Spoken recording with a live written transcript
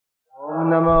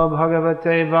Namo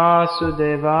Bhagavate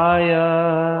Vasudevaya.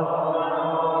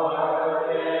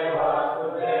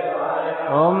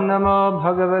 Om Namo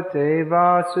Bhagavate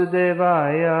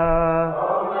Vasudevaya.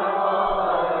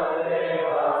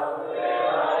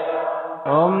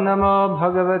 Om Namo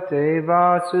Bhagavate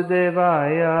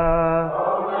Vasudevaya.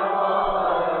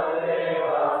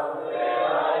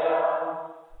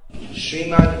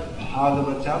 Srimad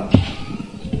Bhagavatam,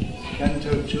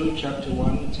 Canto 2, Chapter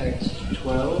 1, Text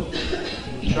 12,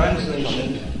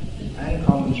 translation and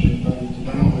commentary by the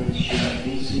Divine Word Srimad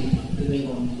A.C.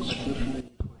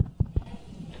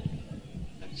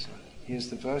 Here's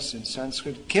the verse in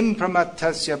Sanskrit. Kim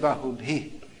pramattasya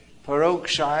bahubhi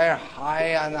parokshayar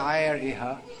hayanayar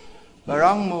iha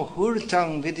varang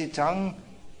muhurtang viditang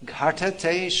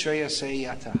ghatate shreyase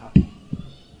yataha.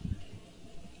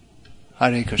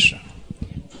 Hare Krishna.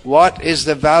 What is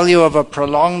the value of a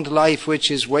prolonged life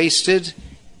which is wasted?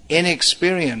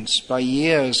 Inexperience by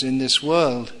years in this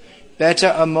world.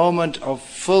 Better a moment of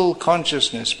full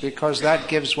consciousness, because that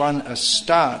gives one a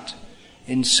start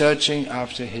in searching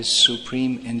after his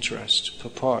supreme interest.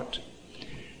 Purport.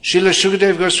 Srila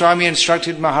Shukadeva Goswami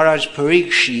instructed Maharaj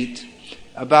Parikshit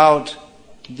about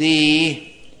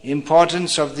the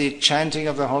importance of the chanting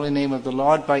of the holy name of the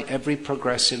Lord by every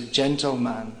progressive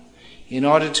gentleman, in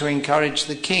order to encourage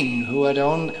the king, who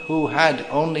had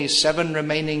only 7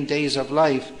 remaining days of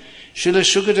life. Srila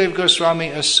Shukadeva Goswami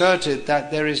asserted that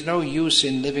there is no use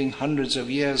in living hundreds of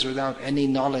years without any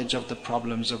knowledge of the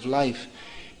problems of life.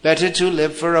 Better to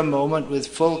live for a moment with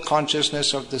full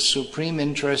consciousness of the supreme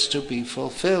interest to be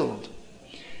fulfilled.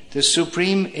 The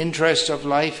supreme interest of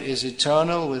life is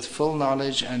eternal, with full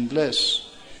knowledge and bliss.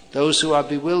 Those who are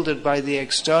bewildered by the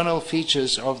external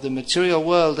features of the material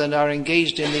world and are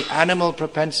engaged in the animal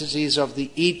propensities of the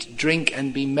eat, drink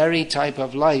and be merry type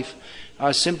of life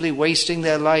are simply wasting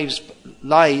their lives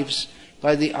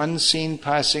by the unseen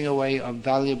passing away of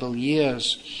valuable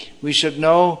years. We should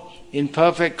know in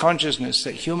perfect consciousness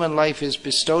that human life is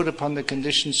bestowed upon the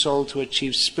conditioned soul to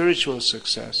achieve spiritual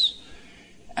success.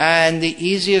 And the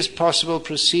easiest possible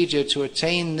procedure to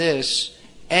attain this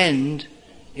end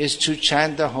is to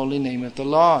chant the holy name of the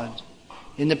Lord.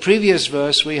 In the previous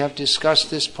verse we have discussed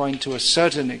this point to a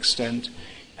certain extent,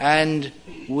 and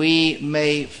we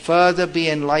may further be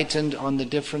enlightened on the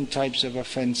different types of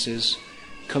offenses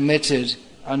committed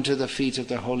unto the feet of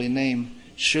the holy name.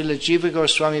 Srila Jiva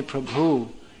Goswami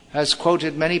Prabhu has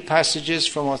quoted many passages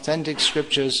from authentic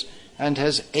scriptures and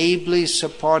has ably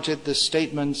supported the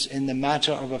statements in the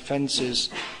matter of offenses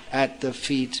at the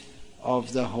feet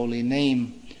of the holy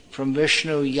name. From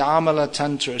Vishnu Yamala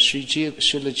Tantra, Srila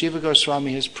Jiva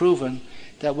Goswami has proven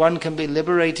that one can be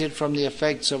liberated from the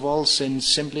effects of all sins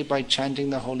simply by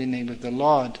chanting the holy name of the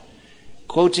Lord.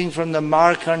 Quoting from the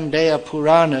Markandeya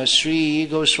Purana, Sri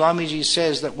Goswamiji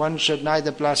says that one should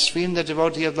neither blaspheme the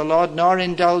devotee of the Lord nor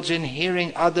indulge in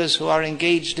hearing others who are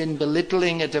engaged in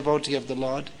belittling a devotee of the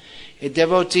Lord. A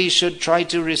devotee should try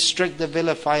to restrict the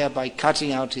vilifier by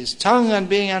cutting out his tongue, and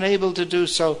being unable to do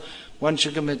so, one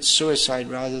should commit suicide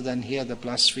rather than hear the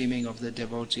blaspheming of the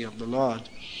devotee of the Lord.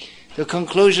 The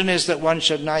conclusion is that one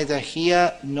should neither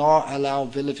hear nor allow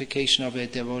vilification of a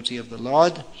devotee of the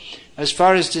Lord. As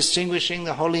far as distinguishing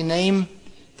the holy name,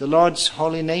 the Lord's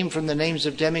holy name from the names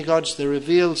of demigods, the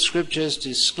revealed scriptures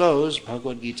disclose,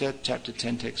 Bhagavad Gita, chapter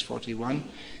 10, text 41,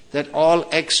 that all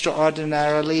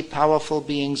extraordinarily powerful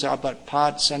beings are but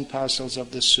parts and parcels of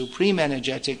the supreme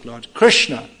energetic Lord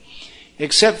Krishna.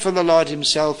 Except for the Lord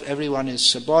himself, everyone is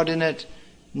subordinate.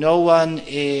 No one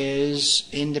is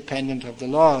independent of the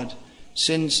Lord.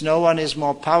 Since no one is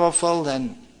more powerful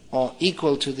than or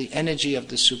equal to the energy of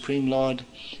the Supreme Lord,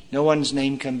 no one's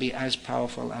name can be as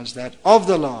powerful as that of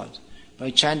the Lord. By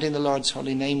chanting the Lord's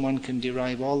holy name, one can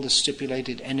derive all the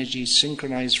stipulated energies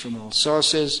synchronized from all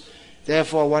sources.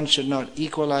 Therefore, one should not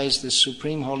equalize the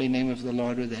supreme holy name of the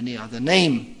Lord with any other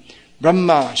name.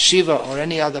 Brahma, Shiva, or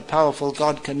any other powerful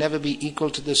god can never be equal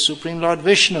to the Supreme Lord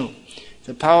Vishnu.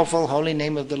 The powerful holy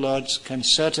name of the Lord can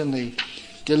certainly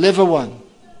deliver one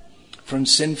from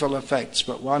sinful effects,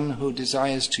 but one who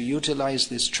desires to utilize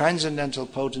this transcendental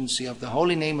potency of the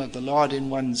holy name of the Lord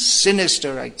in one's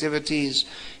sinister activities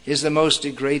is the most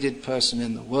degraded person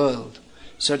in the world.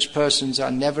 Such persons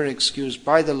are never excused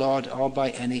by the Lord or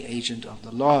by any agent of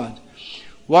the Lord.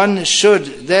 One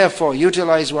should therefore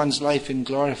utilize one's life in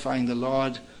glorifying the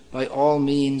Lord by all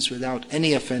means without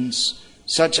any offense.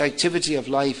 Such activity of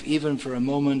life, even for a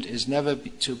moment, is never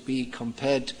to be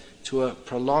compared to a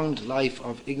prolonged life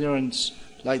of ignorance,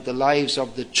 like the lives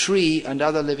of the tree and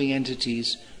other living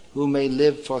entities who may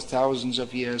live for thousands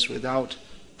of years without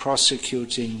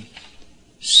prosecuting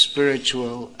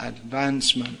spiritual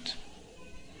advancement.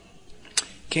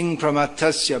 king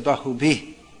pramatasya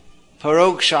bahubhi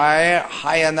parokshaya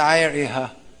hayanaya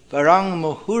iha varang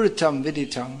muhurtam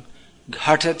viditam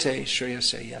ghatate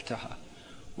shreyase yataha.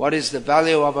 What is the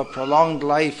value of a prolonged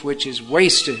life which is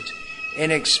wasted,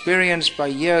 inexperienced by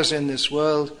years in this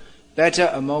world?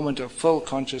 Better a moment of full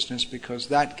consciousness, because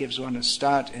that gives one a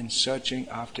start in searching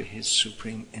after his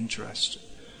supreme interest.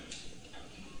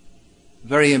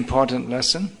 Very important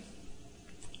lesson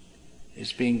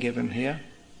is being given here.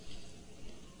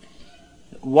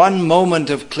 One moment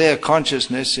of clear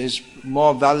consciousness is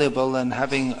more valuable than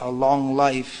having a long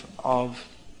life of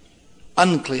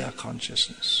unclear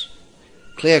consciousness.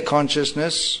 Clear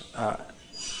consciousness,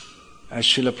 as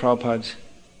Srila Prabhupada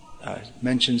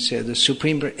mentions here, the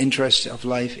supreme interest of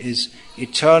life is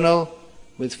eternal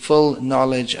with full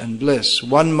knowledge and bliss.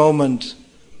 One moment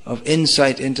of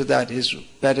insight into that is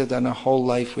better than a whole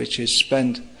life which is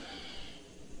spent,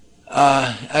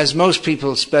 as most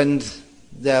people spend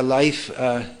their life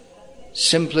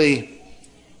simply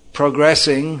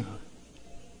progressing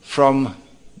from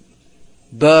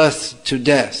birth to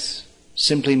death,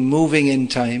 simply moving in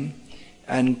time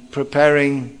and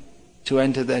preparing to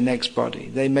enter their next body.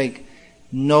 They make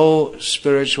no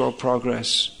spiritual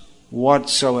progress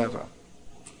whatsoever.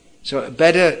 So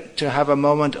better to have a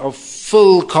moment of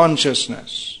full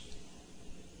consciousness,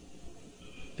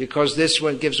 because this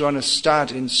one gives one a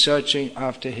start in searching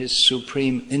after his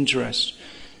supreme interest.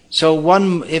 So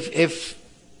if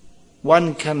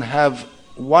one can have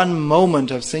one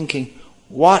moment of thinking,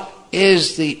 what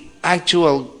is the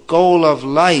actual goal of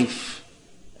life,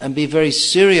 and be very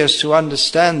serious to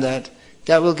understand that,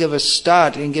 that will give a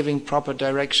start in giving proper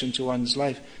direction to one's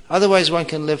life. Otherwise one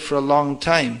can live for a long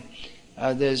time.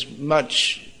 There's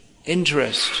much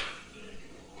interest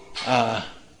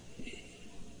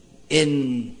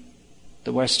in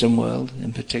the Western world,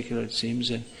 in particular it seems,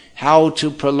 in how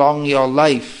to prolong your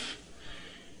life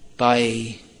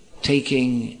by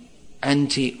taking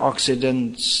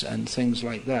antioxidants and things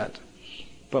like that.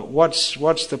 But what's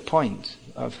the point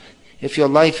of, if your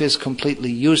life is completely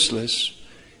useless,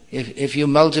 if you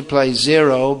multiply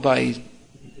 0 by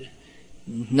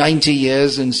 90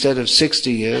 years instead of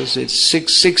 60 years, it's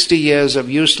 60 years of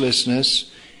uselessness.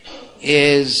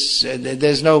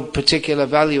 There's no particular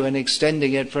value in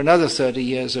extending it for another 30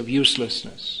 years of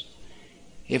uselessness.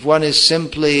 If one is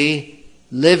simply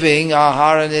living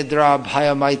ahara nidra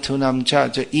bhaya maitunam cha,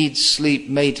 to eat, sleep,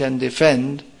 mate and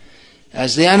defend,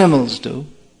 as the animals do,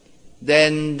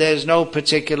 then there's no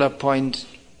particular point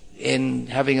in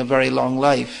having a very long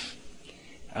life.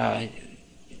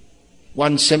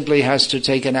 One simply has to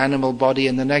take an animal body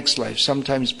in the next life.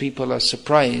 Sometimes people are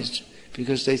surprised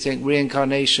because they think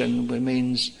reincarnation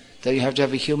means that you have to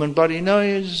have a human body. No,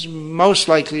 it's most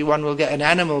likely one will get an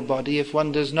animal body if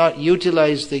one does not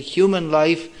utilize the human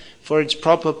life for its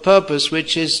proper purpose,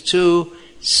 which is to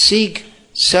seek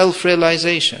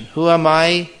self-realization. Who am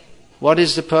I? What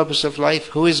is the purpose of life?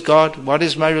 Who is God? What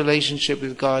is my relationship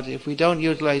with God? If we don't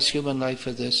utilize human life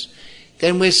for this,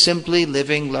 then we're simply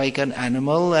living like an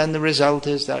animal, and the result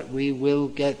is that we will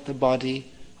get the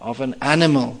body of an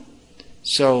animal.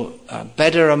 So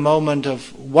better one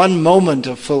moment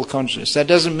of full consciousness. That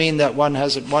doesn't mean that one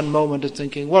has one moment of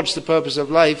thinking, what's the purpose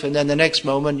of life? And then the next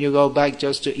moment you go back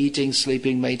just to eating,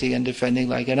 sleeping, mating and defending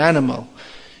like an animal.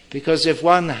 Because if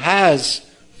one has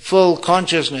full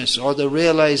consciousness, or the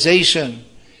realization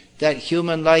that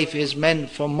human life is meant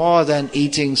for more than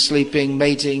eating, sleeping,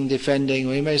 mating, defending,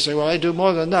 we may say, well, I do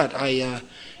more than that.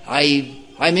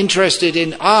 I'm interested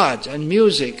in art and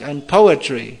music and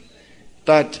poetry,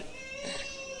 but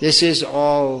this is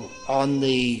all on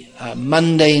the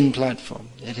mundane platform.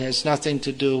 It has nothing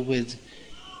to do with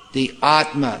the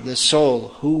Atma, the soul,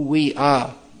 who we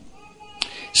are.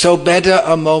 So better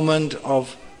a moment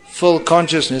of full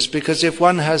consciousness, because if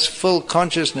one has full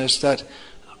consciousness that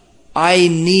I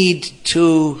need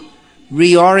to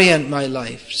reorient my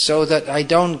life so that I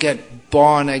don't get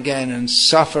born again and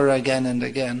suffer again and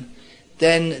again,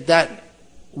 then that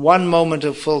one moment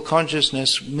of full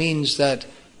consciousness means that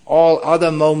all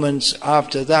other moments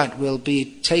after that will be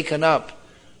taken up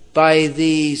by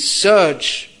the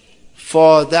search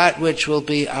for that which will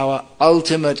be our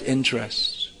ultimate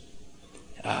interest.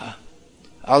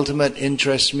 Ultimate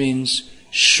interest means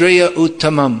Shreya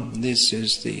Uttamam. This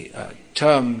is the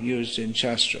term used in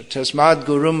Shastra. Tasmad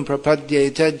Gurum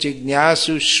Prapadyeta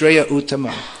Jignasu Shreya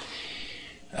Uttamam.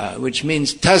 Which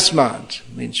means Tasmad,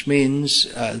 which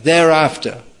means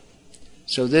thereafter.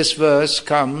 So this verse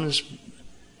comes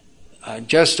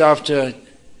just after a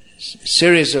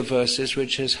series of verses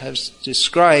which has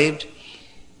described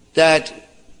that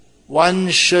one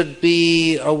should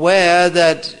be aware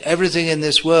that everything in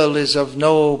this world is of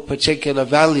no particular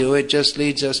value. It just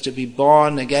leads us to be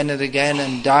born again and again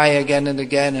and die again and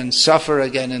again and suffer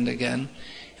again and again.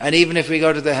 And even if we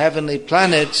go to the heavenly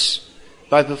planets,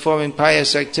 by performing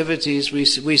pious activities,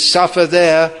 we suffer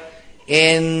there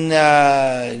in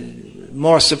a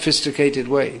more sophisticated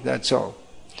way, that's all.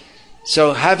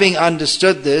 So having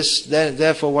understood this,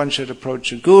 therefore one should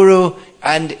approach a guru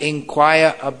and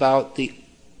inquire about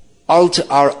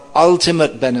our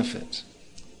ultimate benefit.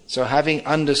 So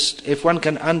if one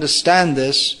can understand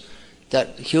this,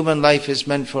 that human life is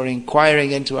meant for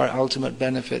inquiring into our ultimate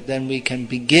benefit, then we can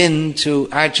begin to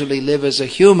actually live as a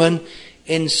human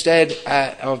instead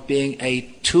of being a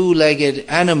two-legged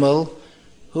animal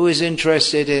who is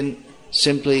interested in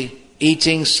simply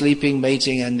eating, sleeping,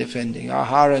 mating and defending.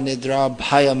 Ahara nidra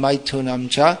bhaya maitunam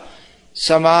cha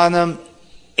samanam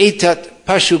etat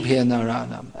pashubhya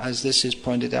naranam, as this is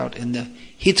pointed out in the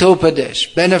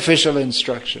Hitopadesh, beneficial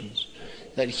instructions,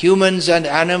 that humans and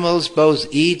animals both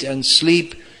eat and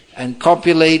sleep and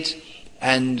copulate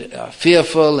and are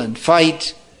fearful and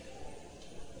fight,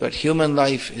 but human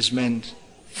life is meant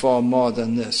for more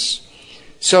than this.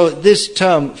 So this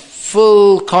term,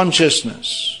 full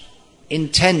consciousness,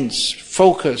 intense,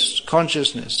 focused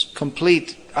consciousness,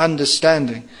 complete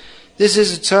understanding, this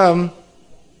is a term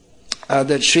that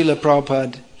Srila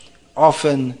Prabhupada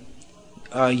often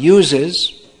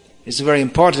uses. It's a very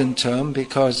important term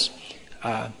because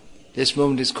this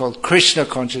movement is called Krishna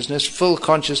consciousness. Full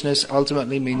consciousness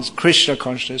ultimately means Krishna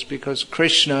consciousness, because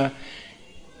Krishna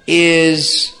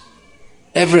is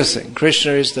everything.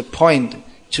 Krishna is the point.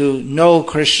 To know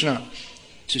Krishna,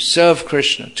 to serve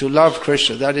Krishna, to love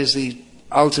Krishna, that is the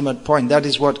ultimate point. That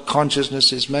is what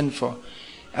consciousness is meant for.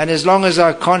 And as long as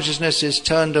our consciousness is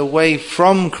turned away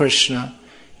from Krishna,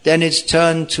 then it's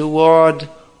turned toward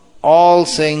all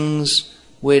things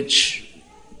which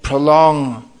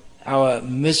prolong our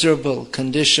miserable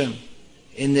condition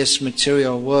in this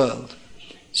material world.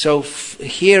 So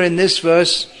here in this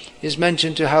verse is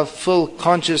mentioned to have full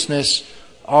consciousness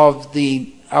of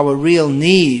our real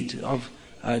need of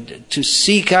to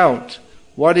seek out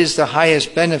what is the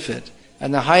highest benefit,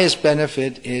 and the highest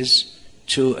benefit is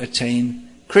to attain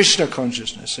Krishna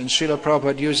consciousness. And Srila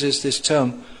Prabhupada uses this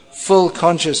term, full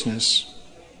consciousness,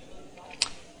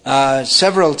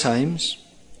 several times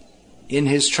in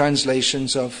his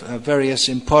translations of various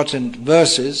important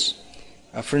verses.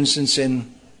 For instance,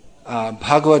 in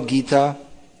Bhagavad Gita,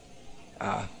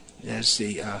 there's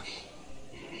the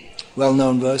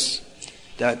well-known verse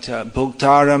that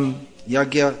Bhuktaram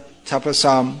Yagya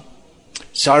Tapasam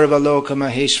Sarvaloka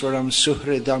Maheshwaram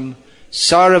Suhridam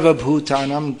Sarva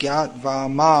Bhutanam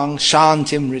Gyatva Mang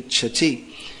Shantim Richati.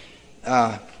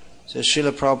 So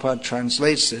Srila Prabhupada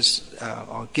translates this,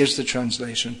 or gives the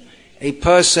translation. A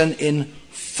person in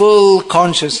full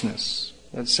consciousness,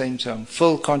 that same term,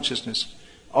 full consciousness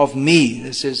of me.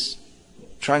 This is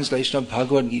translation of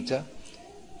Bhagavad Gita.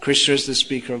 Krishna is the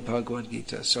speaker of Bhagavad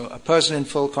Gita. So a person in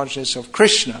full consciousness of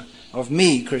Krishna, of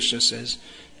me, Krishna says,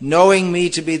 knowing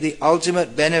me to be the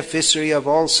ultimate beneficiary of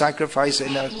all sacrifice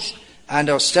and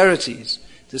austerities,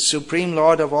 the supreme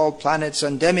lord of all planets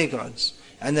and demigods,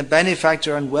 and the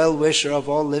benefactor and well-wisher of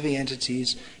all living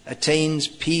entities, attains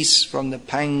peace from the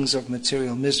pangs of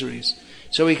material miseries.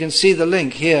 So we can see the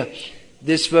link here.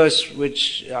 This verse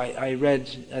which I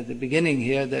read at the beginning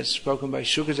here, that's spoken by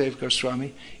Shukadev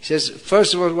Goswami, he says,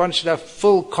 first of all, one should have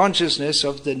full consciousness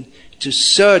to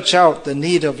search out the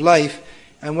need of life,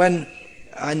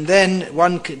 and then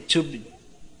one to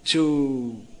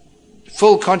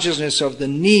full consciousness of the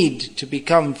need to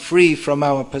become free from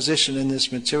our position in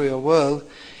this material world,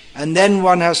 and then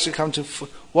one has to come to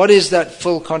what is that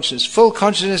full consciousness? Full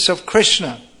consciousness of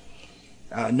Krishna.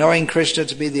 Knowing Krishna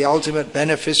to be the ultimate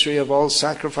beneficiary of all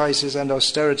sacrifices and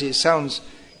austerity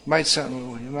might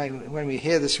sound, when we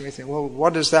hear this, we think, well,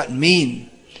 what does that mean?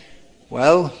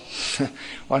 Well,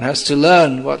 one has to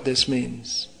learn what this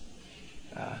means.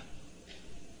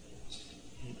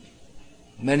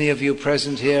 Many of you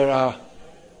present here are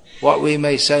what we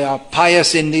may say are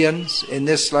pious Indians. In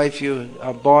this life you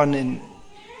are born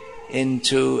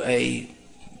into a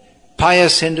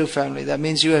pious Hindu family. That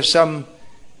means you have some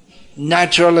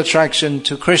natural attraction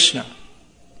to Krishna.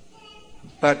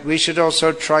 But we should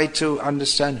also try to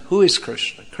understand who is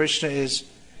Krishna. Krishna is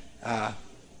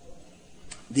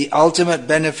the ultimate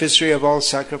beneficiary of all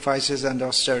sacrifices and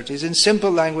austerities. In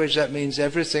simple language, that means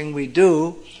everything we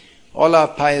do, all our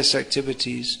pious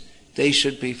activities, they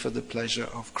should be for the pleasure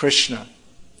of Krishna.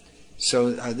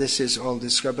 So this is all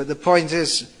described. But the point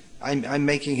is, I'm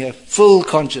making here full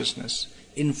consciousness,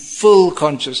 in full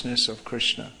consciousness of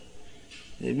Krishna.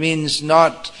 It means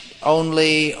not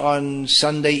only on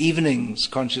Sunday evenings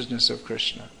consciousness of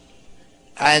Krishna,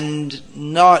 and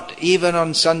not even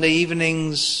on Sunday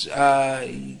evenings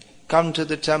come to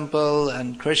the temple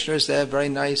and Krishna is there, very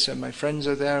nice, and my friends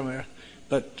are there,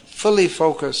 but fully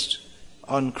focused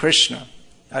on Krishna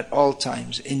at all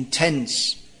times,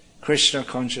 intense Krishna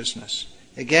consciousness.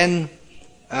 Again,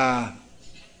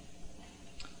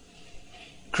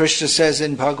 Krishna says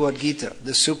in Bhagavad Gita,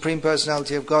 the Supreme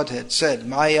Personality of Godhead said,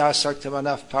 Maya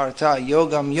saktamanaf parta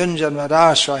yogam yunjan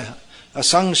vadashraya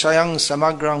asangshayang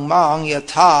samagrang maang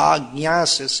yatha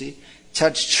jnasasi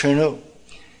tachrinu.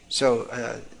 So,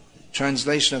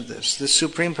 translation of this. The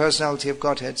Supreme Personality of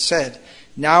Godhead said,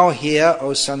 now hear,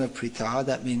 O son of Pritha,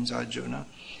 that means Arjuna,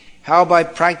 how by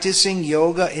practicing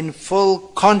yoga in full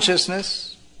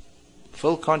consciousness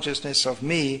of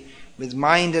me, with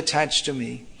mind attached to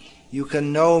me, you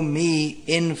can know me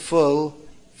in full,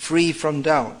 free from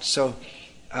doubt. So,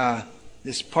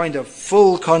 this point of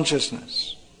full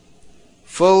consciousness.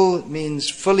 Full means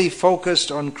fully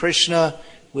focused on Krishna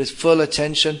with full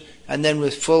attention, and then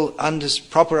with full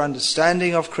proper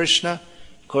understanding of Krishna.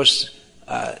 Of course,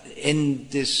 in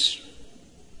this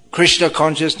Krishna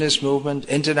Consciousness Movement,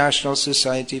 International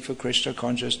Society for Krishna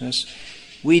Consciousness,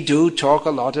 we do talk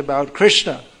a lot about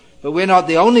Krishna. But we're not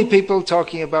the only people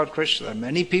talking about Krishna. There are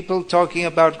many people talking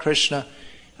about Krishna,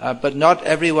 but not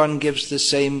everyone gives the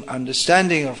same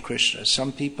understanding of Krishna.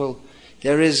 Some people,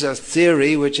 there is a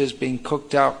theory which has been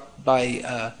cooked up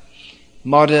by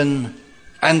modern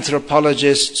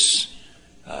anthropologists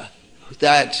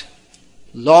that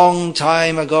a long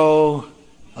time ago,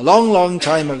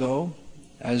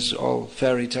 as all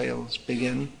fairy tales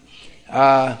begin,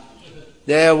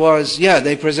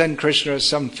 they present Krishna as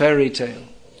some fairy tale.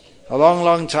 A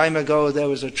long time ago there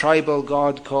was a tribal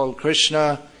god called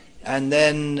Krishna, and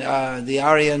then the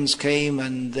Aryans came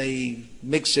and they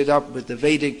mixed it up with the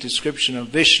Vedic description of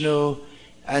Vishnu,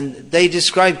 and they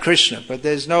describe Krishna, but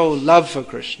there's no love for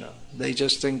Krishna. They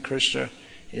just think Krishna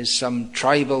is some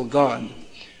tribal god.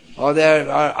 Or there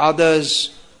are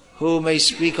others who may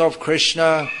speak of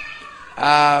Krishna,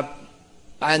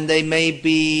 and they may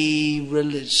be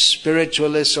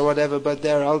spiritualists or whatever, but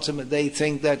they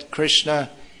think that Krishna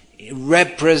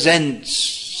represents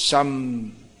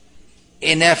some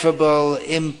ineffable,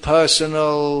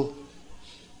 impersonal,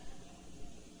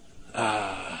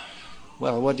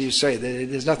 what do you say?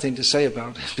 There's nothing to say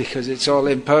about it because it's all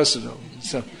impersonal.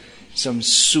 So, some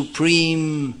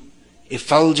supreme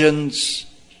effulgence,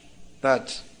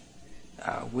 but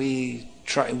we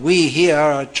here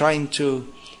are trying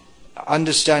to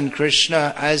understand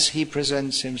Krishna as he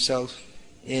presents himself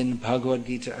in Bhagavad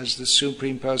Gita as the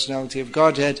Supreme Personality of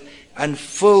Godhead, and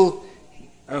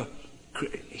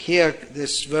here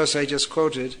this verse I just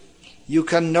quoted, you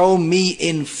can know me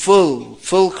in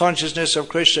full consciousness of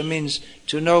Krishna means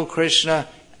to know Krishna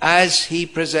as he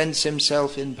presents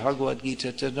himself in Bhagavad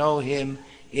Gita, to know him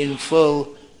in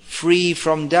full, free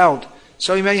from doubt.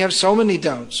 So we may have so many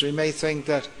doubts. We may think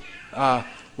that,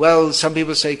 some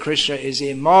people say Krishna is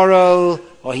immoral,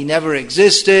 or he never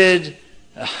existed,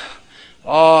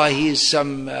 or he's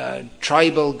some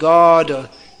tribal god.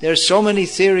 There are so many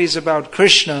theories about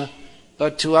Krishna,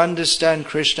 but to understand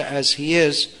Krishna as he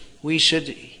is, we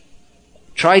should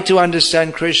try to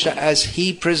understand Krishna as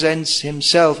he presents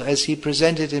himself, as he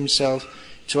presented himself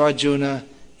to Arjuna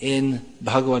in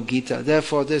Bhagavad Gita.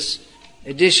 Therefore, this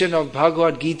edition of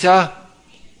Bhagavad Gita,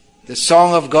 the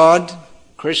Song of God,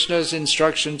 Krishna's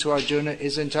instruction to Arjuna,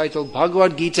 is entitled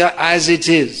Bhagavad Gita as it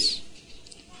is.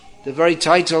 The very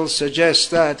title suggests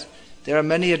that there are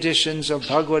many editions of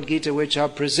Bhagavad Gita which are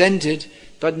presented,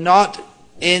 but not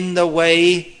in the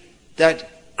way that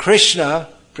Krishna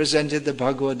presented the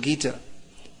Bhagavad Gita.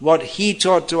 What he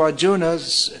taught to Arjuna,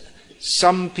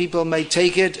 some people may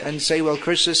take it and say, well,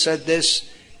 Krishna said this,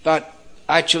 but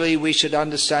actually we should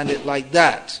understand it like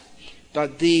that.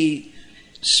 But the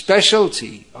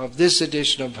specialty of this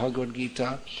edition of Bhagavad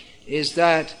Gita is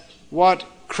that what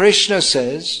Krishna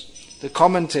says, the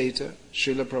commentator,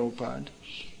 Srila Prabhupada,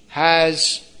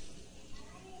 has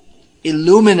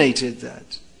illuminated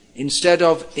that instead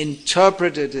of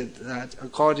interpreted that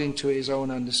according to his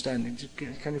own understanding.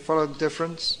 Can you follow the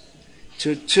difference?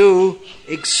 To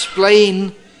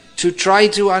explain, to try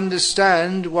to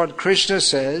understand what Krishna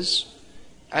says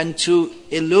and to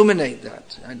illuminate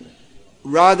that. And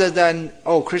rather than,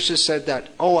 Krishna said that,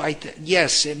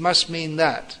 yes, it must mean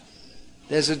that.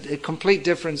 There's a complete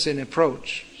difference in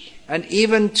approach. And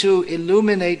even to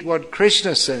illuminate what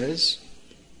Krishna says,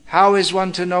 how is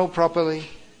one to know properly?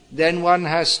 Then one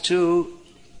has to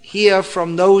hear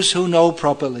from those who know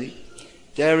properly.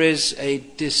 There is a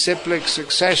disciplic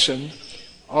succession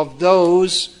of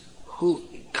those who,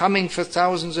 coming for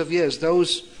thousands of years,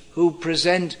 those who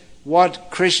present what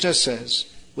Krishna says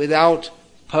without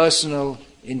personal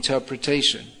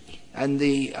interpretation. And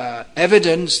the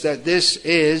evidence that this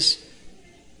is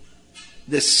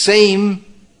the same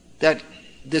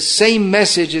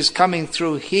message is coming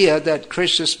through here that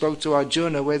Krishna spoke to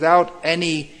Arjuna without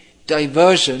any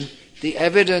diversion. The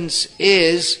evidence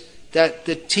is that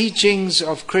the teachings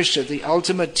of Krishna, the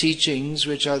ultimate teachings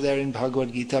which are there in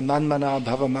Bhagavad Gita, Manmana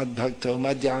Bhava Madbhakto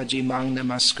Madhyaji Mang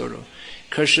Namaskaro,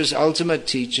 Krishna's ultimate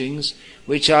teachings,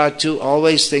 which are to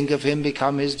always think of him,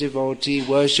 become his devotee,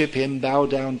 worship him, bow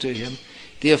down to him.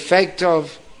 The effect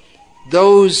of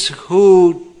those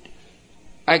who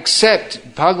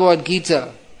accept Bhagavad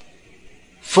Gita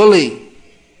fully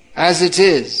as it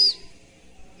is,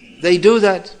 they do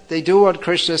that. They do what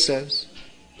Krishna says.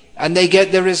 And they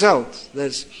get the result.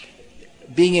 There's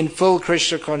being in full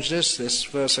Krishna consciousness, this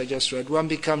verse I just read, one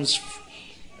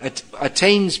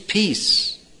attains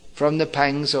peace from the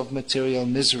pangs of material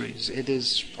miseries. It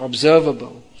is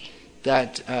observable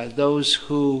that those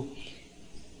who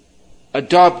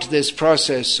adopt this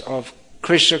process of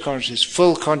Krishna consciousness,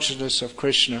 full consciousness of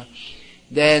Krishna,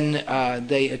 then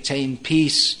they attain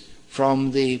peace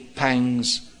from the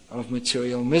pangs of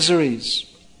material miseries.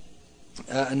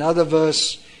 Another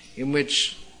verse in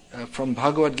which, from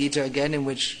Bhagavad Gita again, in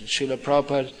which Srila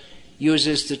Prabhupada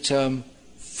uses the term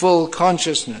full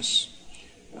consciousness.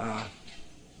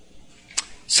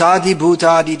 Sadi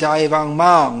bhutadi daivang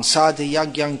mam, sadi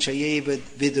yagyang chaye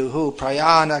viduhu,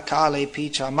 prayana kale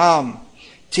picha mam,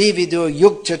 ti vidu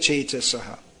yukta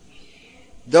chetasaha.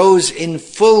 Those in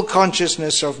full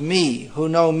consciousness of me, who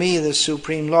know me, the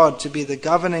Supreme Lord, to be the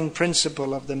governing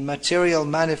principle of the material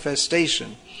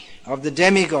manifestation of the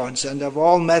demigods and of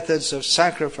all methods of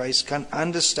sacrifice, can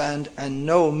understand and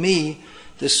know me,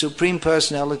 the Supreme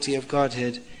Personality of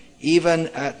Godhead, even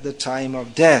at the time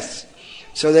of death.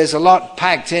 So there's a lot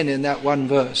packed in that one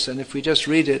verse, and if we just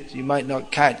read it, you might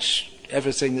not catch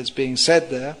everything that's being said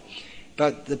there.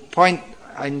 But the point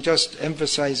I'm just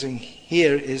emphasizing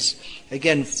here is,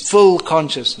 again, full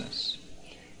consciousness.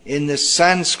 In the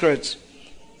Sanskrit,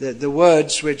 the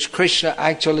words which Krishna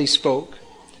actually spoke,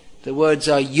 the words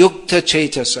are yukta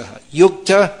chetasaha.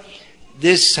 Yukta,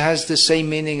 this has the same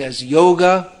meaning as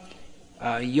yoga.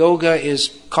 Yoga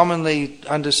is commonly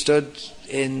understood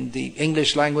in the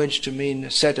English language to mean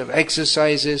a set of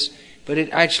exercises, but it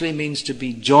actually means to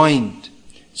be joined.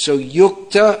 So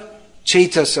yukta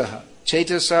chetasaha.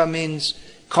 Chetasaha means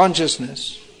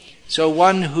consciousness. So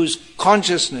one whose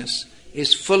consciousness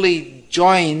is fully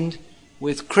joined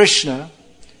with Krishna,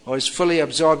 or is fully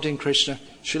absorbed in Krishna,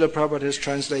 Srila Prabhupada has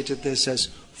translated this as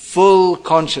full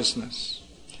consciousness.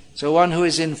 So one who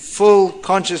is in full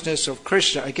consciousness of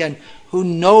Krishna, again, who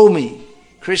know me.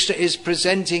 Krishna is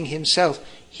presenting himself.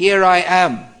 Here I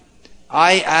am.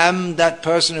 I am that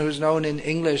person who is known in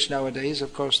English nowadays.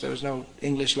 Of course, there was no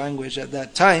English language at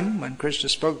that time when Krishna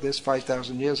spoke this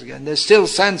 5,000 years ago. And there's still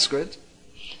Sanskrit,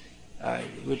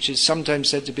 which is sometimes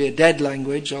said to be a dead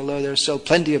language, although there are still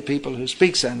plenty of people who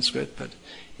speak Sanskrit, but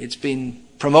it's been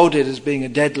promoted as being a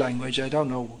dead language. I don't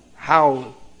know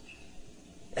how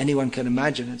anyone can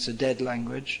imagine it's a dead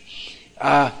language.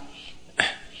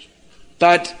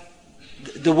 But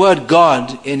the word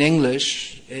God in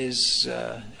English is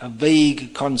a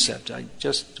vague concept.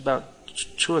 Just about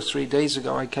 2 or 3 days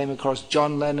ago, I came across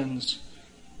John Lennon's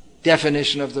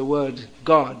definition of the word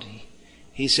God.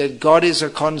 He said, God is a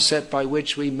concept by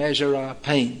which we measure our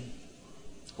pain,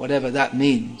 whatever that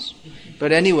means.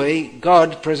 But anyway,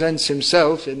 God presents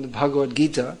himself in the Bhagavad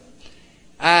Gita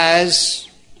as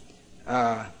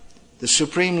the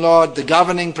Supreme Lord, the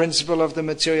governing principle of the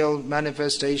material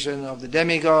manifestation of the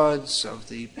demigods, of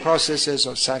the processes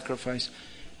of sacrifice.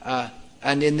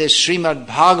 And in this Srimad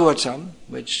Bhagavatam,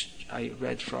 which I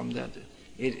read from that,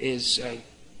 it is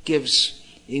gives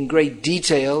in great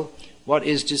detail what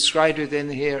is described within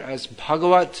here as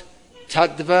Bhagavat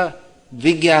Tattva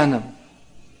Vijnanam,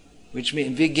 which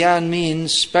means Vijnan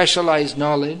means specialized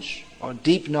knowledge or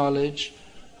deep knowledge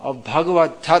of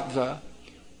Bhagavat Tattva,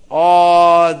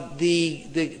 or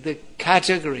the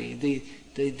category,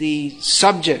 the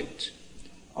subject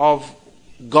of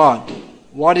God,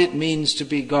 what it means to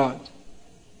be God.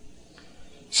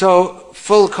 So,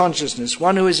 full consciousness,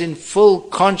 one who is in full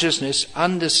consciousness,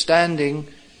 understanding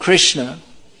Krishna.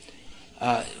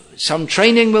 Some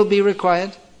training will be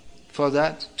required for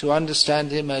that, to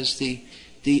understand him as the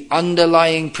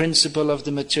underlying principle of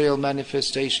the material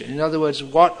manifestation. In other words,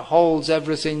 what holds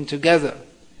everything together?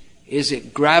 Is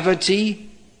it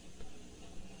gravity?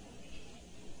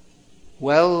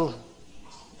 Well,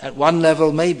 at one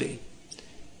level maybe.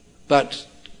 But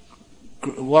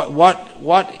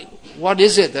what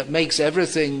is it that makes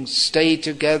everything stay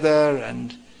together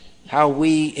and how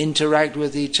we interact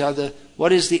with each other?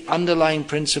 What is the underlying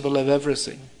principle of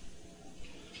everything?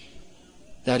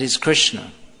 That is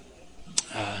Krishna,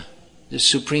 the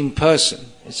Supreme Person.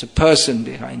 It's a person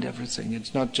behind everything.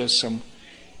 It's not just some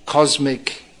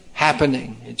cosmic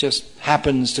happening. It just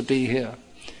happens to be here.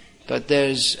 But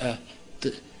there's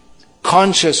the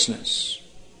consciousness.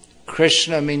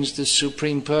 Krishna means the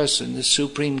Supreme Person, the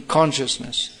Supreme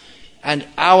Consciousness. And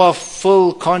our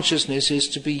full consciousness is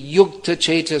to be yukta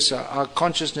cetasa, our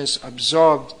consciousness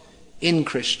absorbed in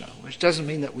Krishna, which doesn't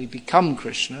mean that we become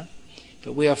Krishna,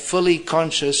 but we are fully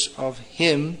conscious of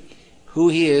Him, who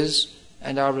He is,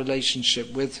 and our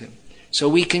relationship with Him. So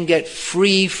we can get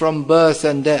free from birth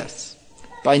and death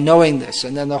by knowing this.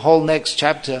 And then the whole next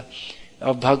chapter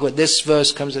of Bhagavad, this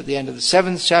verse comes at the end of the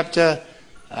 7th chapter,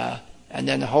 and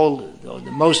then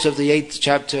most of the 8th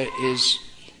chapter is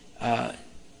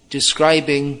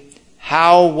describing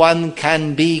how one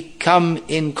can become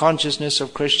in consciousness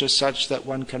of Krishna such that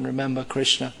one can remember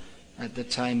Krishna at the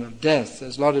time of death.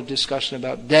 There's a lot of discussion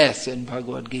about death in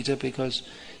Bhagavad Gita, because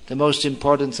the most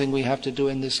important thing we have to do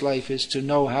in this life is to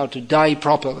know how to die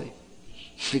properly,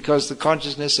 because the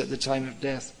consciousness at the time of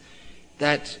death,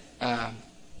 that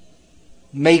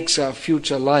makes our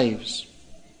future lives.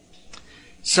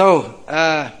 So,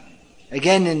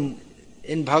 again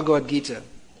in Bhagavad Gita,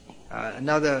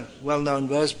 another well-known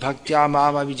verse, Bhaktya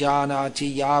mama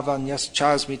vijanati yavan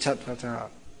yaschasmi tatvata.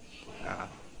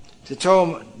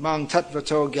 Tato mang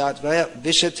tatvato gyatva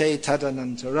vishate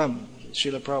tadanantaram.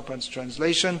 Srila Prabhupada's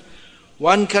translation.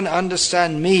 One can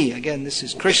understand me, again this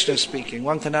is Krishna speaking,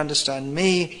 one can understand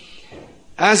me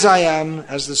as I am,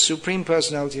 as the Supreme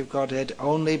Personality of Godhead,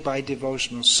 only by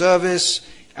devotional service,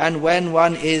 and when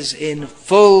one is in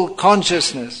full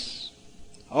consciousness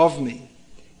of me.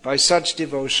 By such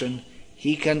devotion,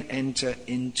 he can enter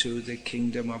into the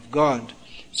kingdom of God.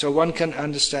 So one can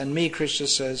understand me, Krishna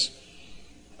says,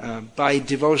 by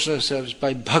devotional service,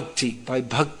 by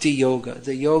bhakti yoga,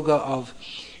 the yoga of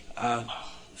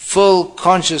full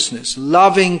consciousness,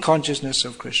 loving consciousness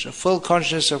of Krishna. Full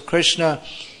consciousness of Krishna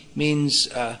means,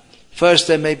 first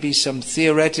there may be some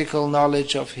theoretical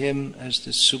knowledge of Him as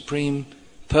the Supreme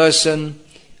Person,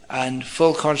 and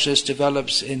full consciousness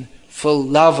develops in full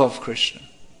love of Krishna.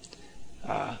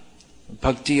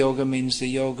 Bhakti yoga means the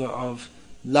yoga of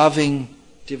loving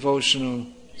devotional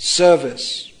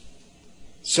service.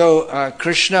 So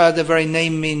Krishna, the very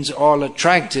name means all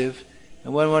attractive,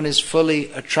 and when one is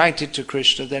fully attracted to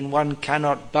Krishna, then one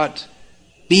cannot but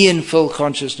be in full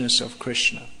consciousness of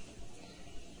Krishna.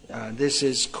 This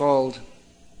is called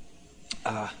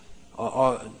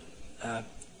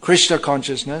Krishna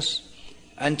consciousness,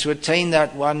 and to attain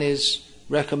that one is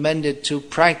recommended to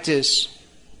practice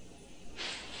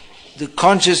the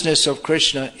consciousness of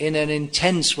Krishna in an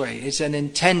intense way. It's an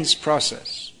intense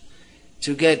process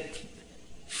to get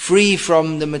free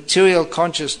from the material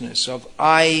consciousness of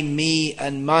I, me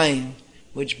and mine,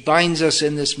 which binds us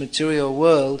in this material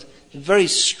world. A very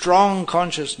strong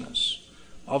consciousness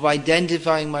of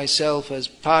identifying myself as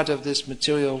part of this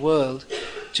material world.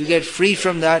 To get free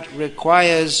from that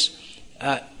requires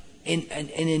an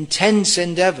intense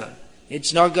endeavor.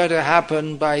 It's not going to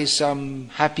happen by some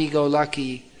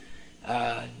happy-go-lucky,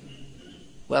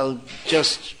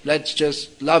 let's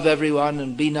just love everyone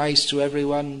and be nice to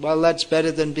everyone. Well, that's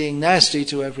better than being nasty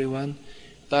to everyone.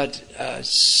 But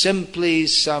simply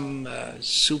some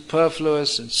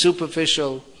superfluous and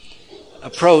superficial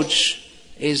approach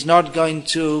is not going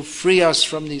to free us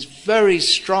from these very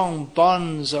strong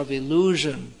bonds of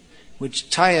illusion which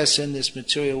tie us in this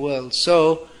material world.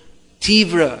 So,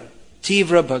 tivra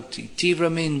bhakti. Tivra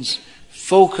means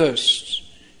focused,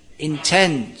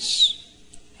 intense.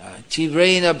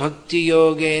 Tivrena bhakti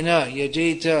yogena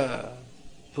yajeta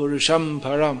purusham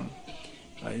param.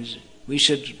 We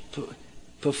should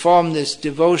perform this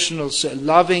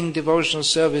loving devotional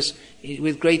service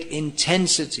with great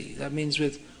intensity. That means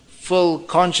with full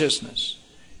consciousness.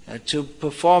 To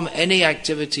perform any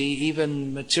activity,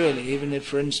 even materially, even if,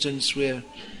 for instance, we're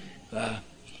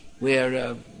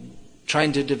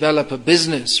trying to develop a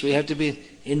business, we have to be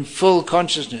in full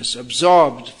consciousness,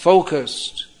 absorbed,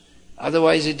 focused.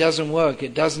 Otherwise it doesn't work,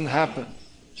 it doesn't happen.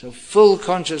 So full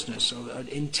consciousness, or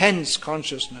intense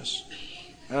consciousness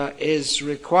is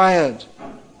required.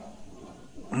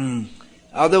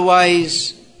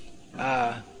 Otherwise,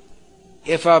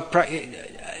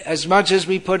 as much as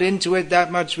we put into it,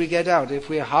 that much we get out. If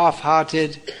we're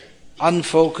half-hearted,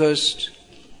 unfocused,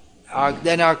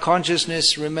 then our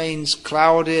consciousness remains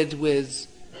clouded with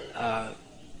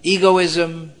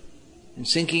egoism and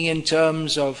thinking in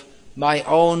terms of my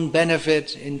own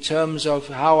benefit in terms of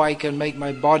how I can make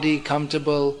my body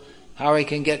comfortable, how I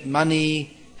can get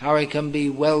money, how I can be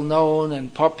well known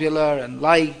and popular and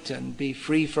liked and be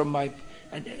free from my...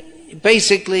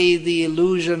 Basically the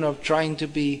illusion of trying to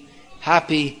be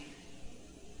happy,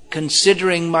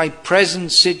 considering my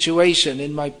present situation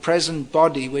in my present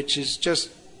body, which is just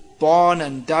born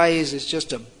and dies, is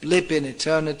just a blip in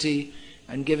eternity,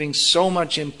 and giving so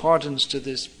much importance to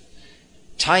this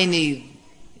tiny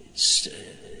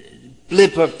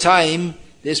blip of time,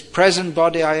 this present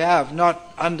body I have,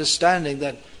 not understanding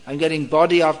that I'm getting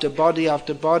body after body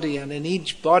after body, and in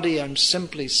each body I'm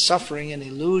simply suffering an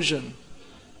illusion,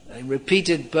 a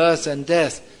repeated birth and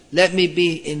death. Let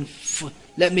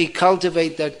me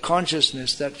cultivate that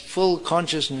consciousness, that full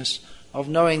consciousness of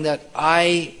knowing that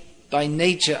I, by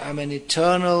nature, am an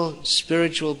eternal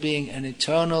spiritual being, an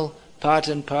eternal part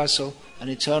and parcel, an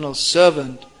eternal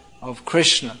servant of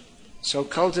Krishna. So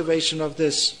cultivation of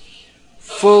this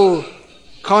full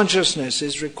consciousness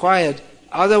is required.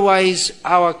 Otherwise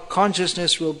our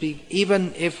consciousness will be,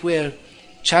 even if we're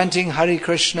chanting Hare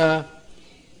Krishna,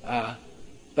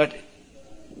 but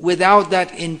without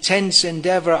that intense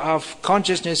endeavor, our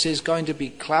consciousness is going to be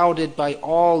clouded by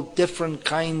all different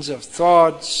kinds of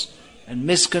thoughts and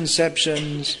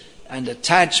misconceptions and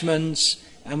attachments,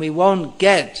 and we won't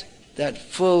get that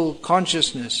full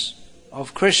consciousness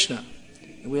of Krishna.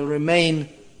 We'll remain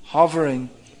hovering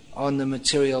on the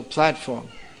material platform.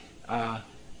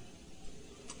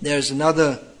 There's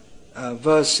another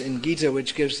verse in Gita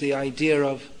which gives the idea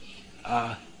of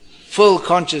full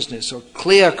consciousness or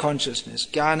clear consciousness.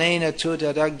 Jnanena tu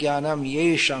tadajnanam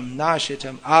yesham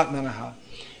nashitam atmanaha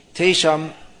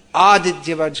tesham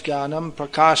adityavajnanam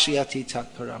prakashayati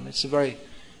tatparam. It's a very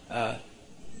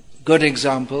good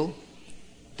example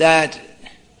that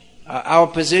our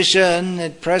position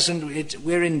at present,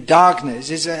 we're in darkness.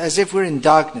 It's as if we're in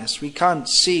darkness. We can't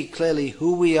see clearly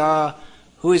who we are,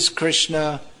 who is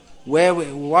Krishna,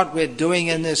 what we're doing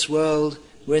in this world.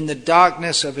 We're in the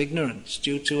darkness of ignorance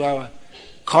due to our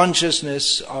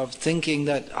consciousness of thinking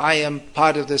that I am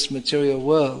part of this material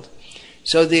world.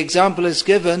 So the example is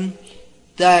given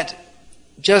that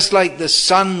just like the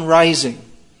sun rising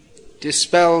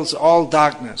dispels all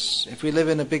darkness. If we live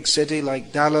in a big city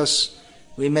like Dallas,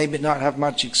 we may not have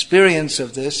much experience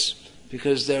of this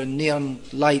because there are neon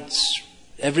lights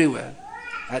everywhere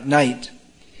at night.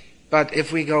 But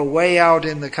if we go way out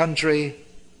in the country,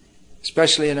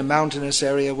 especially in a mountainous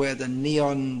area where the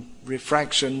neon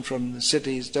refraction from the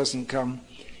cities doesn't come,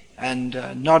 and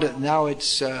now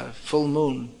it's full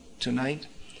moon tonight.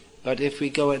 But if we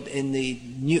go at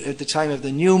the time of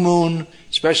the new moon,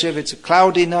 especially if it's a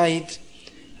cloudy night,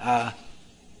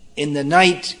 in the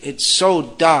night it's so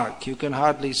dark you can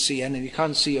hardly see anything. You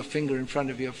can't see your finger in front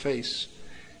of your face.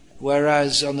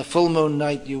 Whereas on the full moon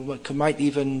night you might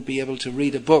even be able to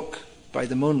read a book by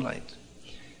the moonlight.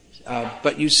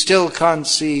 But you still can't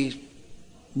see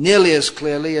nearly as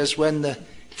clearly as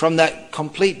from that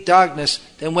complete darkness.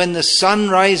 Then when the sun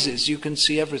rises, you can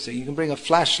see everything. You can bring a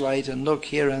flashlight and look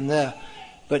here and there,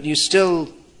 but you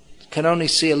still can only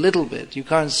see a little bit. You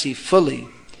can't see fully.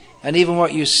 And even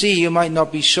what you see, you might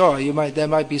not be sure. There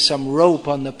might be some rope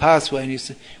on the pathway,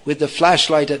 and with the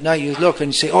flashlight at night you look and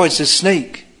you say, "Oh, it's a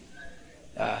snake."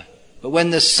 But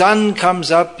when the sun comes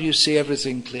up, you see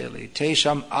everything clearly.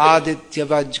 Tesham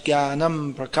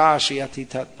adityavajnanam prakashayati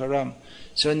tatparam.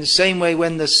 So in the same way,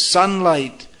 when the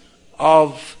sunlight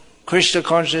of Krishna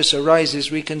consciousness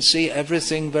arises, we can see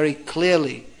everything very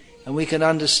clearly. And we can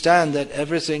understand that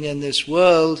everything in this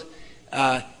world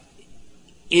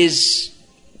is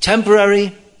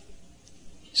temporary.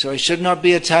 So I should not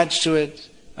be attached to it.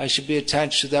 I should be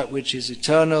attached to that which is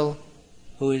eternal,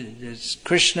 who is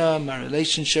Krishna, my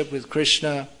relationship with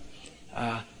Krishna,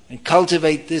 and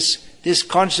cultivate this. This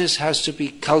consciousness has to be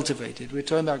cultivated. We're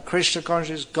talking about Krishna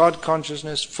consciousness, God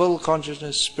consciousness, full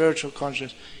consciousness, spiritual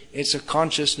consciousness. It's a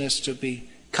consciousness to be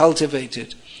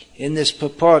cultivated. In this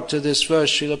purport to this verse,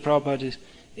 Srila Prabhupada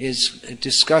is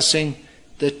discussing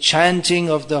the chanting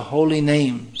of the holy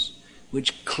names,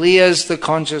 which clears the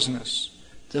consciousness.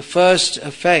 The first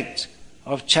effect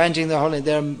of chanting the holy names,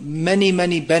 there are many,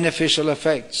 many beneficial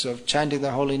effects of chanting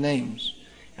the holy names.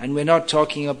 And we're not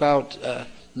talking about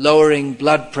lowering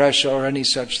blood pressure or any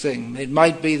such thing. It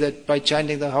might be that by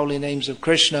chanting the holy names of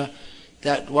Krishna,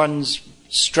 that one's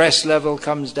stress level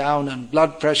comes down and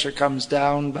blood pressure comes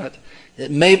down, but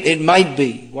it might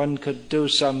be. One could do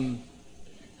some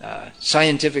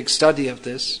scientific study of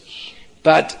this.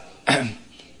 But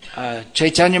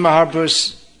Chaitanya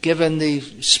Mahaprabhu's given the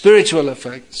spiritual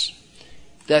effects,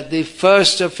 that the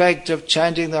first effect of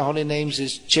chanting the holy names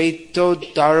is Cheto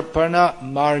Darpana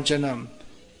Marjanam,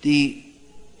 the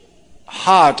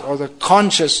heart or the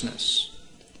consciousness,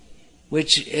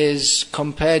 which is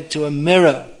compared to a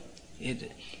mirror.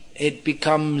 It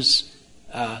becomes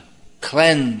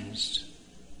cleansed.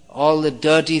 All the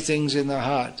dirty things in the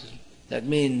heart, that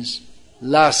means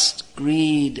lust,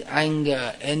 greed,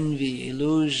 anger, envy,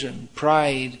 illusion,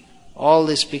 pride, all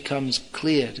this becomes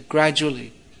cleared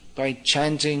gradually by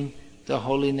chanting the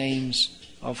holy names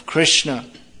of Krishna.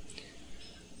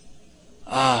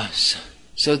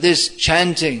 So this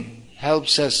chanting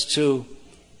helps us to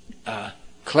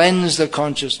cleanse the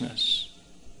consciousness,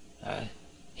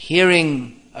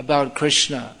 hearing about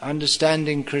Krishna,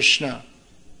 understanding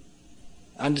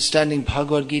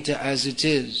Bhagavad Gita as it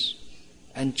is,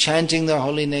 and chanting the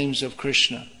holy names of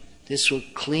Krishna. This will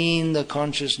clean the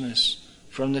consciousness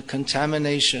from the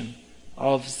contamination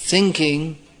of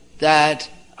thinking that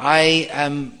I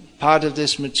am part of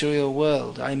this material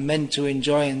world. I'm meant to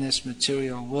enjoy in this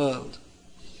material world.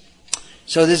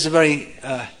 So this is a very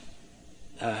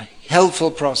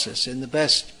helpful process in the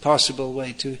best possible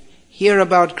way to hear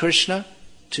about Krishna,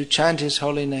 to chant His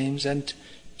holy names, and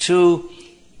to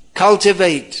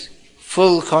cultivate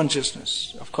full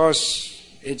consciousness. Of course,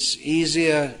 it's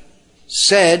easier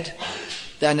said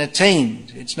than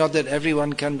attained. It's not that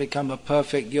everyone can become a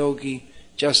perfect yogi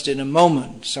just in a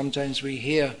moment. Sometimes we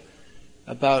hear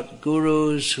about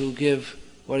gurus who give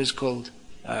what is called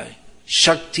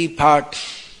Shakti part.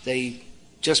 They,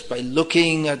 just by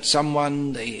looking at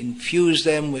someone, they infuse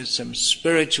them with some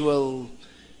spiritual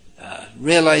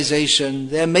realization.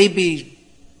 There may be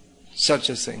such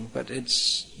a thing, but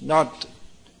it's not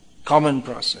common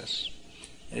process.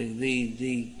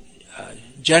 The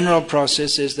general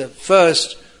process is that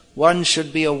first one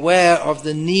should be aware of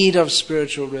the need of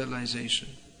spiritual realization.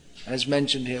 As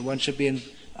mentioned here, one should be in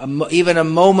even a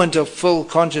moment of full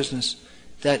consciousness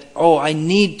that, I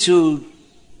need to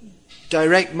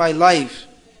direct my life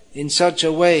in such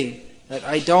a way that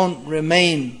I don't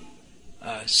remain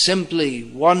simply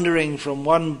wandering from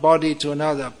one body to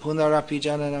another, punarapi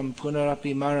jananam,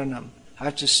 punarapi maranam. I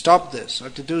have to stop this, I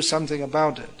have to do something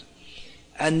about it.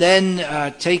 And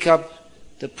then take up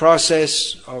the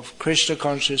process of Krishna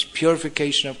consciousness,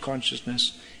 purification of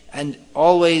consciousness, and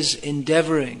always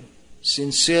endeavoring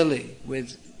sincerely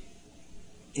with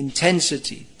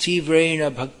intensity, tivrena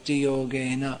bhakti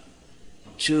yogena,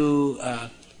 to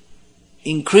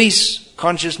increase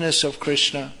consciousness of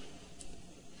Krishna,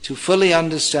 to fully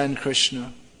understand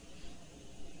Krishna.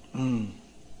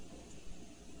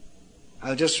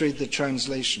 I'll just read the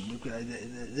translation.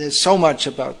 There's so much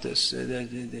about this.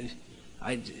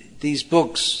 These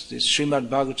books, this Srimad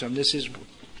Bhagavatam,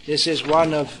 this is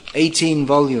one of 18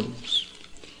 volumes.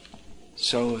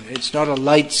 So it's not a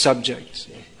light subject,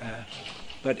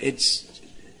 but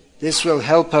this will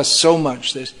help us so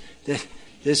much.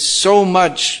 There's so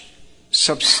much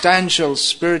substantial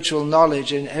spiritual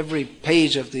knowledge in every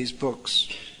page of these books.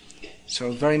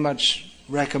 So very much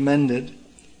recommended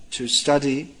to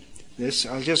study this.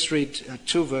 I'll just read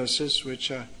 2 verses,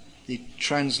 which are the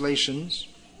translations,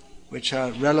 which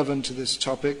are relevant to this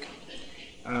topic,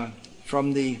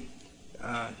 from the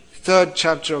 3rd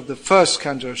chapter of the 1st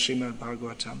canto of Srimad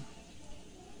Bhagavatam,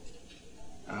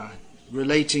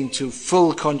 relating to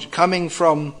full coming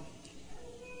from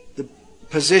the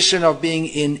position of being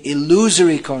in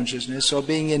illusory consciousness or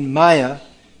being in Maya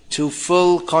to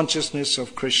full consciousness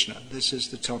of Krishna. This is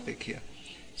the topic here.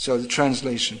 So the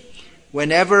translation.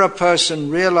 Whenever a person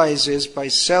realizes by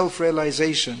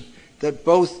self-realization that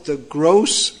both the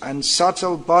gross and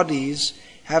subtle bodies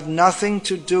have nothing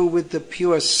to do with the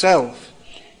pure self,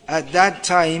 at that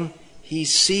time he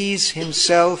sees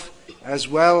himself as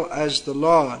well as the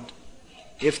Lord.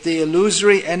 If the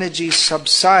illusory energy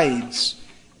subsides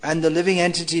and the living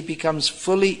entity becomes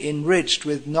fully enriched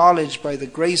with knowledge by the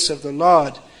grace of the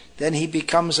Lord, then he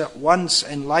becomes at once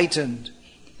enlightened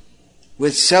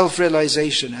with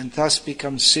self-realization and thus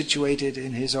becomes situated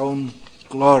in his own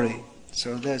glory.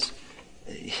 So there's,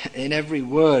 in every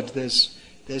word, there's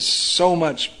so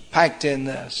much packed in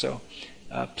there. So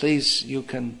please, you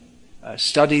can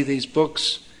study these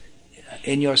books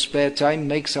in your spare time.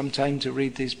 Make some time to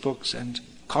read these books and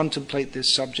contemplate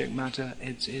this subject matter.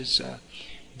 It is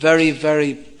very,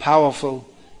 very powerful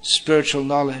spiritual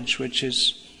knowledge, which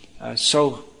is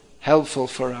so helpful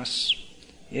for us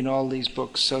in all these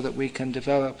books, so that we can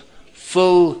develop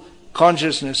full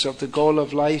consciousness of the goal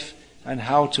of life and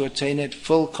how to attain it,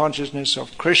 full consciousness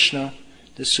of Krishna,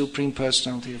 the Supreme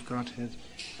Personality of Godhead,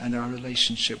 and our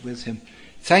relationship with Him.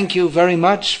 Thank you very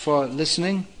much for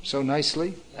listening so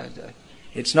nicely.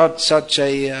 It's not such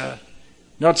a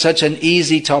not such an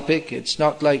easy topic. It's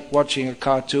not like watching a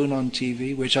cartoon on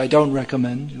TV, which I don't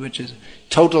recommend, which is a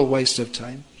total waste of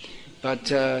time.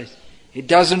 But it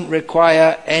doesn't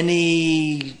require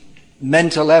any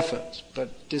mental effort.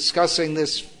 But discussing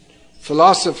this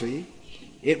philosophy,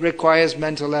 it requires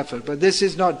mental effort. But this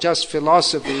is not just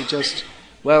philosophy, just,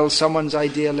 well, someone's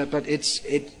idea, but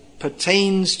it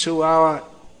pertains to our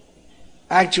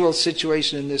actual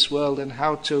situation in this world and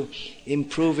how to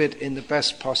improve it in the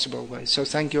best possible way. So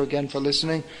thank you again for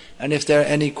listening. And if there are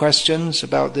any questions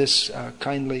about this,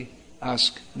 kindly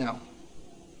ask now.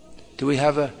 Do we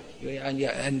have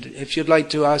and if you'd like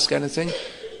to ask anything,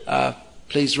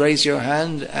 please raise your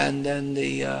hand, and then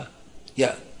the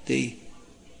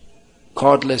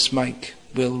cordless mic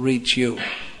will reach you.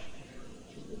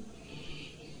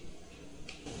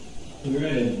 We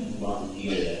read in Bhagavad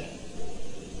Gita that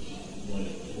one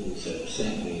who's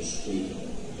saintly is free from the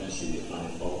propensity to find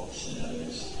faults in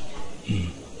others.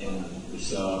 And we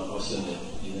saw also that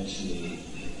you mentioned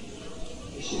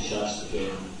the Shikshastra,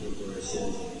 where it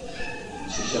says,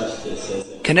 Shikshastra says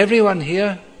that... Can everyone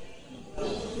hear?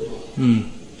 You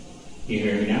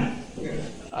hear me now?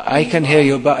 I can hear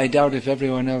you, but I doubt if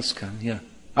everyone else can. Yeah,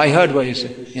 I heard what you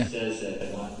said. Krishna says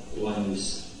that one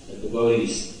who's a devotee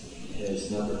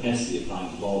has no propensity to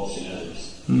find faults in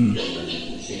others.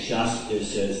 Shikshastra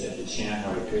says that to chant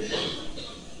Hare Krishna,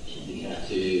 you have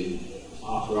to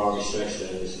offer all respects to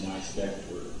others and not expect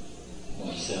for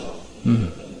oneself.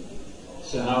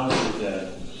 So how is it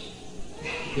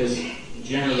because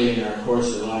generally in our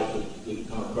course of life we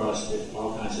come across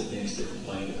all kinds of things to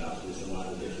complain about. There's a lot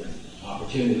of different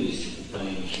opportunities to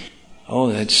complain. Oh,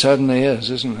 it certainly is,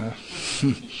 isn't there?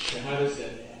 So how does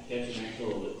that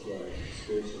detrimental to our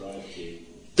spiritual attitude?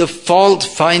 The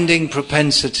fault-finding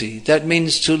propensity. That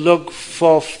means to look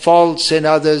for faults in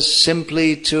others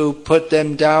simply to put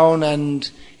them down and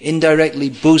indirectly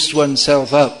boost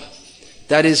oneself up.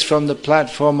 That is from the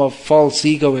platform of false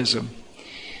egoism.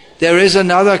 There is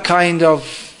another kind of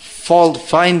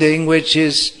fault-finding which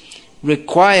is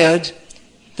required.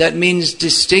 That means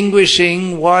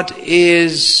distinguishing what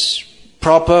is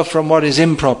proper from what is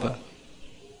improper.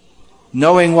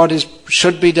 Knowing what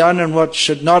should be done and what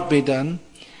should not be done.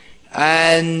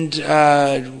 And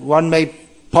one may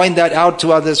point that out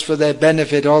to others for their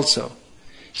benefit also.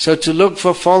 So to look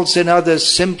for faults in others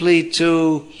simply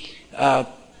to,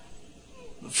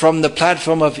 from the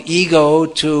platform of ego,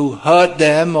 to hurt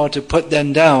them or to put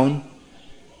them down,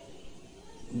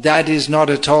 that is not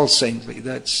at all saintly.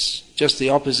 That's just the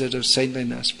opposite of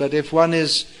saintliness. But if one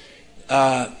is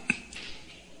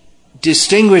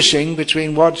distinguishing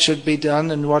between what should be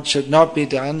done and what should not be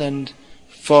done, and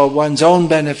for one's own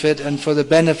benefit and for the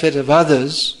benefit of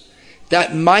others,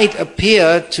 that might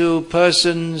appear to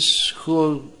persons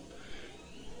who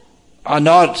are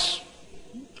not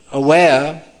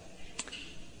aware,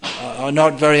 are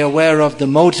not very aware of the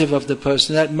motive of the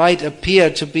person, that might appear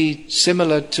to be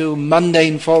similar to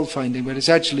mundane fault-finding, but it's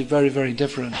actually very, very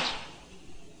different.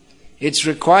 It's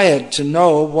required to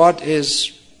know what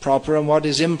is proper and what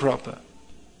is improper.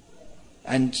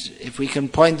 And if we can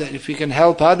if we can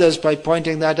help others by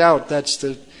pointing that out, that's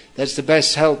the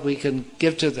best help we can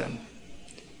give to them.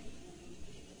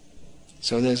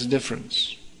 So there's a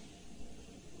difference.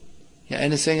 Yeah,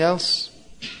 anything else?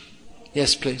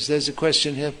 Yes, please. There's a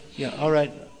question here. Yeah, all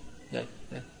right. Yeah.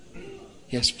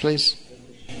 Yes, please.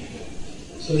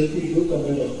 So if we do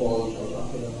commit a fault or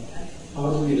apparama,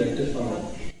 how do we rectify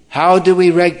it? How do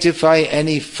we rectify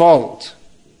any fault?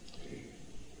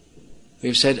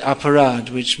 We've said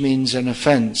aparad, which means an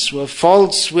offense. Well,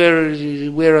 faults,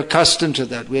 we're accustomed to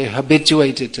that. We're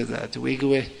habituated to that.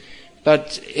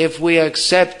 But if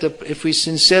we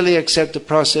sincerely accept the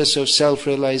process of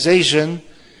self-realization,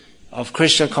 of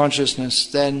Krishna consciousness,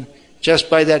 then just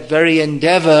by that very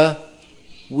endeavor,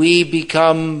 we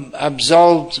become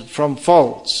absolved from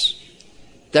faults.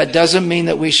 That doesn't mean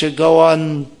that we should go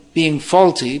on being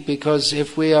faulty, because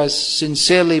if we are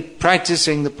sincerely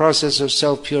practicing the process of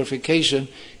self-purification,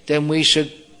 then we should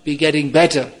be getting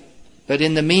better. But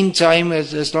in the meantime,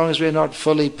 as long as we're not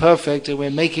fully perfect and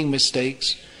we're making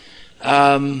mistakes,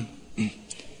 the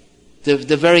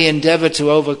very endeavor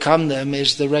to overcome them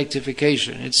is the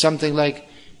rectification. It's something like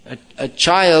a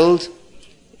child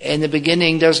in the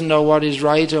beginning doesn't know what is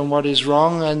right and what is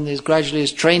wrong, and is gradually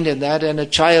trained in that, and a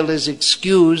child is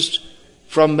excused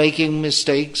from making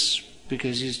mistakes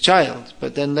because he's a child.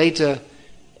 But then later,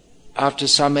 after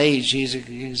some age,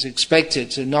 he's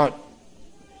expected to not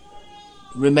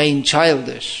remain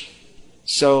childish.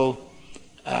 So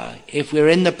if we're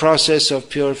in the process of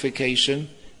purification,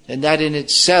 then that in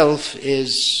itself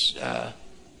is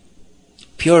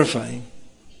purifying.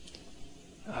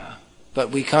 But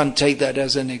we can't take that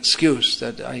as an excuse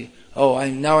that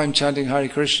I'm chanting Hare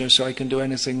Krishna so I can do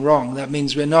anything wrong. That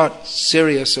means we're not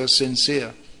serious or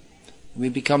sincere. We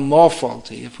become more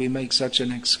faulty if we make such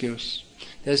an excuse.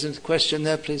 There's a question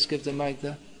there, please give the mic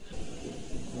there.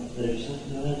 In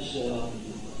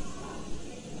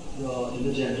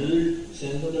the general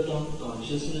sense of the term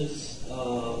consciousness,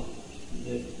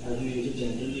 as we use it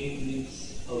generally,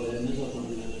 means awareness or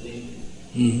something like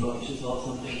that. Conscious of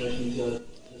something, that means you're...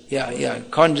 Yeah.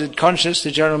 Conscious,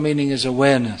 the general meaning is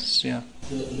awareness, yeah.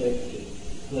 So,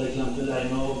 for example,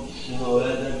 I'm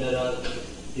aware that there are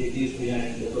deities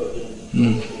behind the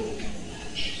curtain.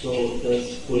 So,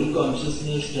 does full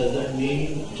consciousness, does that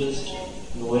mean just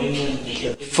knowing and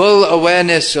accepting? Full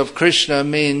awareness of Krishna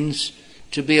means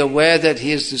to be aware that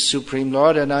He is the Supreme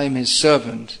Lord and I am His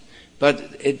servant.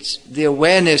 But the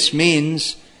awareness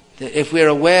means that if we're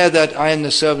aware that I am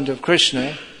the servant of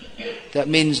Krishna, that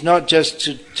means not just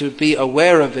to be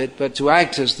aware of it, but to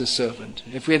act as the servant.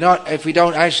 If we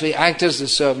don't actually act as the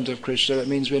servant of Krishna, that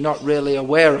means we're not really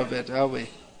aware of it, are we?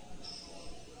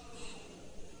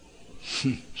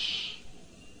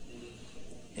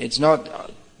 It's not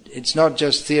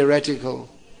just theoretical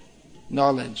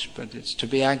knowledge, but it's to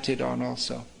be acted on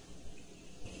also.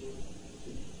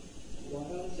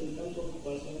 What are the symptoms of a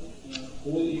person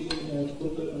who is in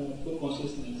full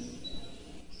consciousness?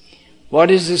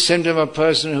 What is the symptom of a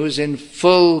person who is in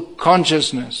full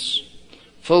consciousness?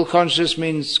 Full consciousness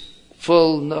means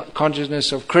full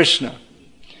consciousness of Krishna.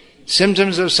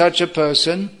 Symptoms of such a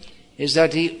person is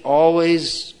that he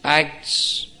always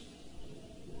acts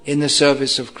in the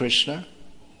service of Krishna,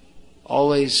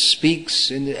 always speaks,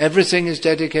 everything is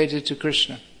dedicated to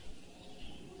Krishna.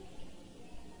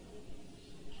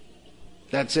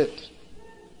 That's it.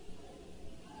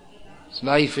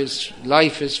 Life is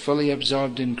fully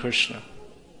absorbed in Krishna.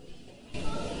 The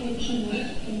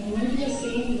moment you are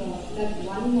saying that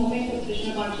one moment of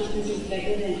Krishna consciousness is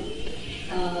better than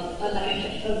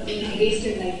a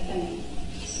wasted lifetime.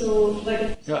 So,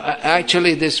 but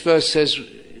actually, this verse says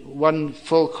one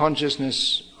full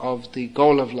consciousness of the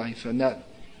goal of life, and that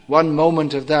one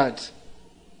moment of that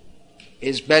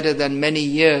is better than many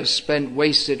years spent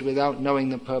wasted without knowing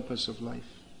the purpose of life.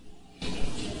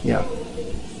 Yeah.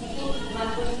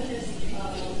 one person is Krishna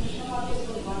conscious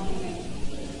for one moment,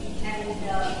 and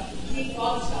he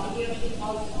falls down, he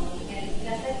falls down, and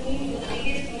does that mean the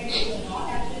previous moment is not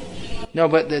actually? No,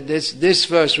 but this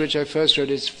verse which I first read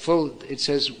is full. It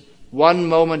says one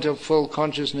moment of full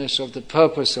consciousness of the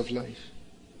purpose of life.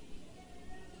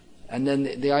 And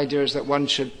then the idea is that one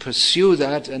should pursue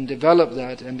that and develop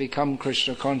that and become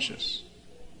Krishna conscious,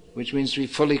 which means to be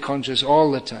fully conscious all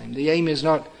the time. The aim is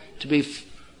not to be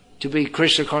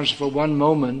Krishna conscious for one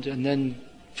moment and then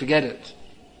forget it.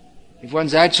 If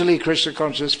one's actually Krishna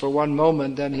conscious for one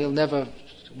moment, then he'll never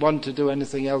want to do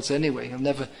anything else anyway. He'll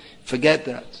never forget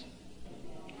that.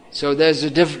 So there's a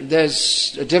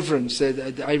difference.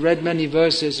 I read many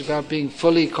verses about being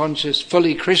fully conscious,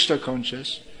 fully Krishna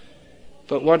conscious.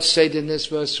 But what's said in this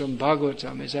verse from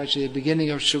Bhagavatam is actually the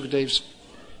beginning of Shukadev's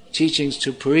teachings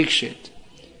to Parikshit.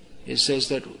 It says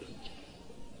that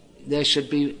there should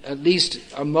be at least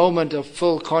a moment of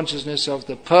full consciousness of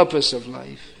the purpose of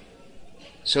life,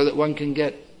 so that one can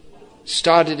get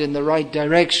started in the right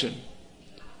direction,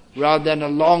 rather than a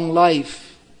long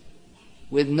life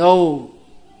with no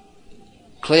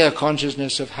clear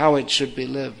consciousness of how it should be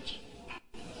lived.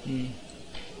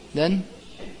 Then,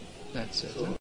 that's it.